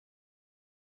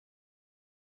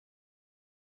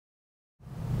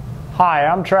Hi,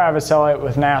 I'm Travis Elliott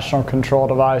with National Control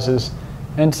Devices,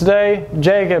 and today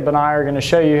Jacob and I are going to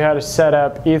show you how to set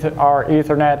up our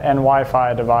Ethernet and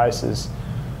Wi-Fi devices.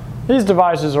 These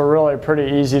devices are really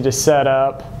pretty easy to set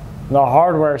up. The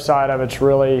hardware side of it's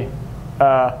really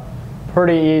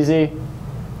pretty easy.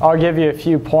 I'll give you a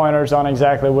few pointers on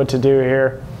exactly what to do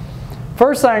here.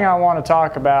 First thing I want to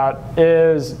talk about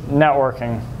is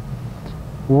networking.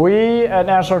 We at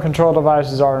National Control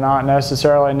Devices are not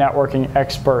necessarily networking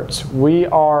experts. We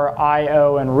are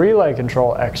I/O and relay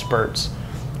control experts.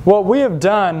 What we have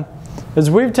done is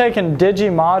we've taken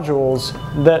Digi modules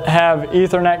that have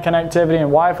Ethernet connectivity and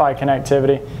Wi-Fi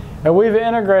connectivity, and we've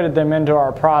integrated them into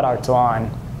our product line.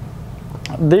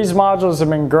 These modules have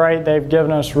been great. They've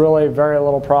given us really very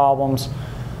little problems.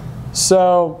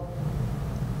 So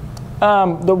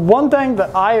the one thing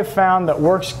that I have found that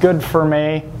works good for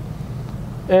me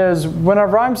is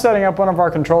whenever I'm setting up one of our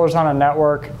controllers on a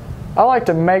network, I like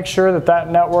to make sure that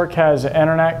that network has an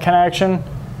internet connection.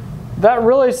 That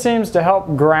really seems to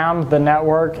help ground the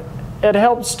network. It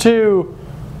helps to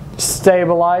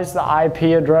stabilize the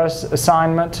IP address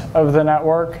assignment of the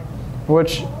network,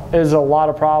 which is a lot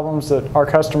of problems that our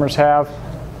customers have.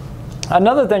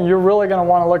 Another thing you're really going to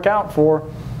want to look out for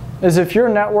is if your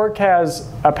network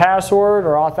has a password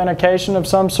or authentication of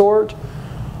some sort,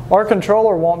 our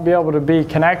controller won't be able to be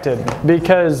connected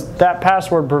because that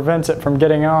password prevents it from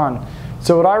getting on.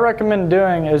 So what I recommend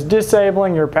doing is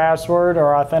disabling your password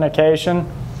or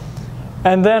authentication,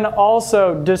 and then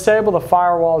also disable the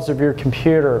firewalls of your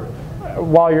computer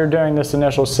while you're doing this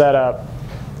initial setup.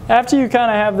 After you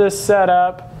kind of have this set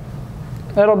up,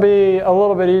 it'll be a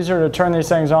little bit easier to turn these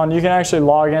things on. You can actually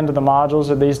log into the modules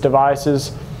of these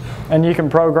devices, and you can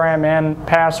program in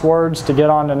passwords to get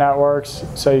onto networks,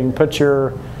 so you can put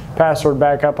your password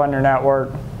back up on your network.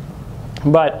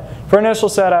 But for initial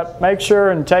setup, make sure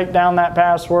and take down that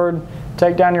password,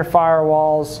 take down your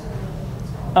firewalls,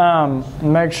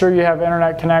 make sure you have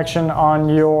internet connection on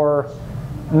your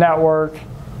network.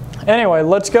 Anyway,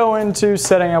 let's go into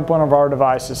setting up one of our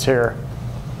devices here.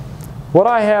 What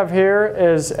I have here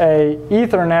is a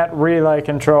Ethernet relay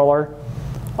controller.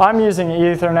 I'm using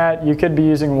Ethernet. You could be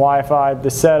using Wi-Fi.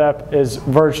 The setup is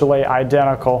virtually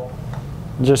identical.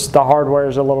 Just the hardware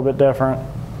is a little bit different.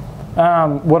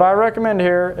 What I recommend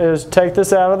here is take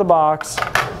this out of the box.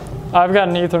 I've got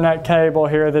an Ethernet cable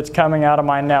here that's coming out of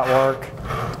my network,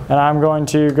 and I'm going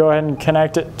to go ahead and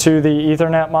connect it to the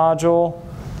Ethernet module.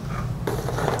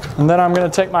 And then I'm going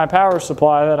to take my power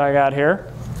supply that I got here.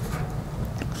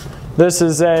 This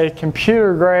is a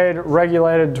computer grade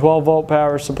regulated 12-volt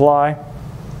power supply,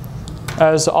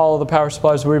 as all of the power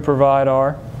supplies we provide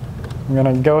are. I'm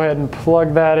going to go ahead and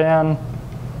plug that in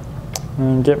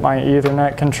and get my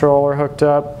Ethernet controller hooked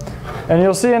up. And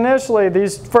you'll see initially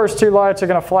these first two lights are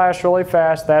going to flash really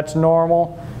fast. That's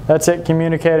normal. That's it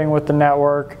communicating with the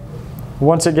network.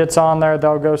 Once it gets on there,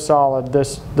 they'll go solid.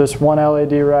 This one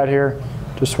LED right here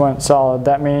just went solid.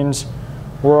 That means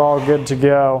we're all good to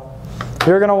go.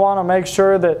 You're going to want to make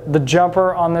sure that the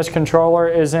jumper on this controller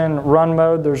is in run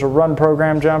mode. There's a run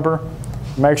program jumper.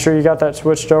 Make sure you got that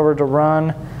switched over to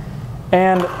run.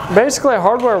 And basically,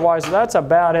 hardware-wise, that's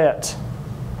about it.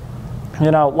 You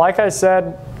know, like I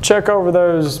said, check over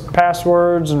those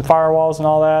passwords and firewalls and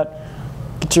all that.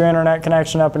 Get your internet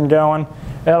connection up and going.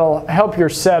 It'll help your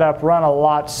setup run a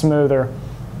lot smoother.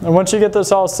 And once you get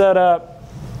this all set up,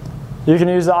 you can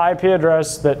use the IP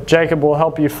address that Jacob will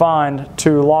help you find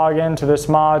to log into this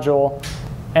module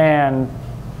and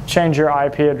change your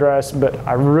IP address. But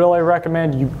I really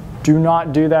recommend you do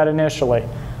not do that initially.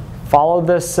 Follow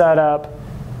this setup,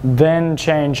 then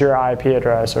change your IP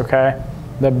address, okay?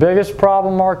 The biggest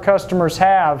problem our customers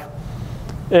have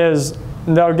is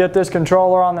they'll get this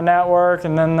controller on the network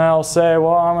and then they'll say,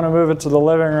 well, I'm going to move it to the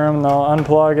living room. And they'll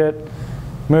unplug it,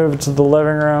 move it to the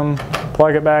living room,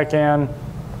 plug it back in.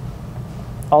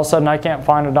 All of a sudden, I can't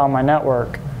find it on my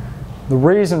network. The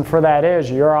reason for that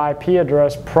is your IP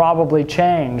address probably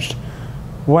changed.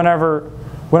 Whenever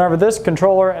this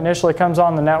controller initially comes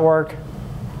on the network,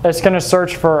 it's going to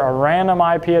search for a random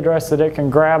IP address that it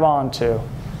can grab onto.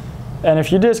 And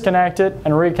if you disconnect it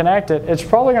and reconnect it, it's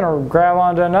probably going to grab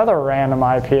onto another random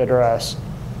IP address.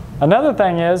 Another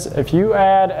thing is, if you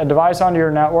add a device onto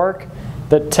your network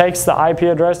that takes the IP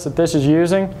address that this is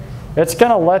using, it's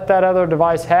going to let that other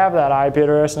device have that IP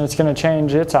address, and it's going to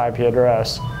change its IP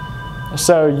address.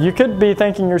 So you could be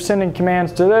thinking you're sending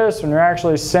commands to this when you're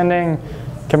actually sending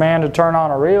command to turn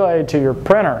on a relay to your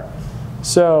printer.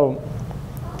 So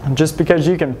just because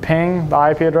you can ping the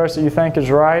IP address that you think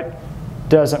is right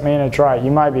doesn't mean it's right.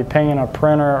 You might be pinging a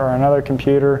printer or another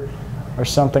computer or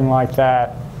something like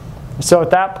that. So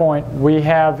at that point, we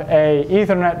have a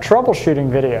Ethernet troubleshooting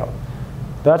video.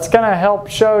 That's going to help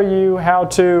show you how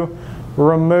to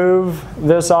remove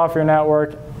this off your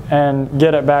network and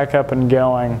get it back up and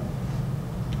going.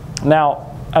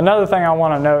 Now, another thing I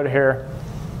want to note here,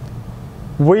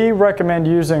 we recommend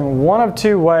using one of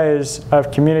two ways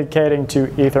of communicating to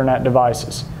Ethernet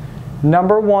devices.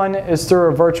 Number one is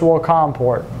through a virtual COM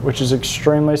port, which is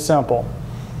extremely simple.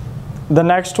 The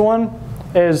next one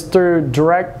is through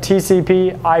direct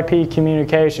TCP IP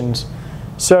communications.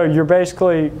 So you're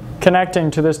basically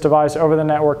connecting to this device over the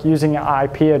network using an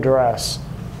IP address.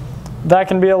 That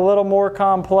can be a little more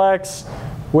complex.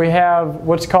 We have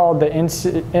what's called the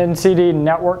NCD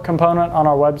network component on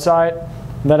our website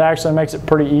that actually makes it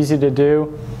pretty easy to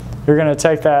do. You're going to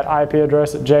take that IP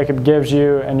address that Jacob gives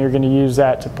you and you're going to use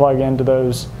that to plug into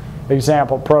those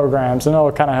example programs, and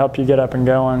it'll kind of help you get up and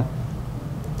going.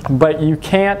 But you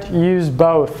can't use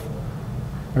both.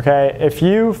 Okay? If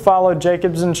you follow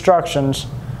Jacob's instructions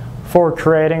for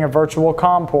creating a virtual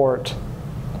COM port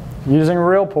using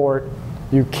RealPort,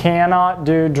 you cannot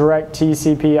do direct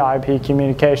TCP IP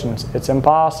communications. It's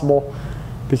impossible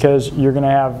because you're going to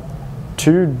have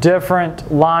two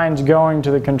different lines going to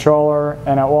the controller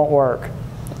and it won't work.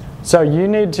 So you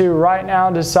need to right now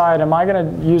decide, am I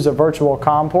going to use a virtual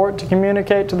COM port to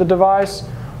communicate to the device,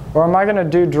 or am I going to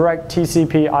do direct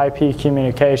TCP IP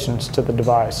communications to the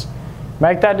device?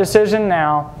 Make that decision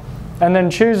now and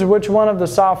then choose which one of the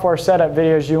software setup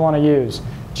videos you want to use.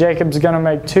 Jacob's going to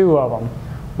make two of them.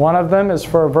 One of them is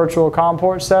for a virtual COM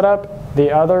port setup.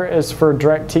 The other is for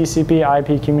direct TCP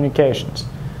IP communications.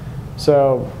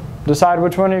 So decide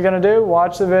which one you're going to do,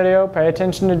 watch the video, pay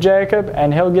attention to Jacob,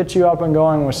 and he'll get you up and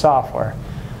going with software.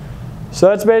 So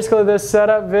that's basically this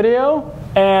setup video,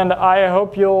 and I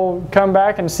hope you'll come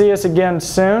back and see us again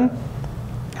soon.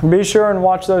 Be sure and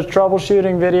watch those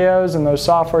troubleshooting videos and those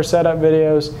software setup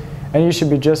videos, and you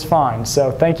should be just fine. So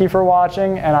thank you for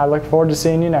watching, and I look forward to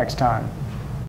seeing you next time.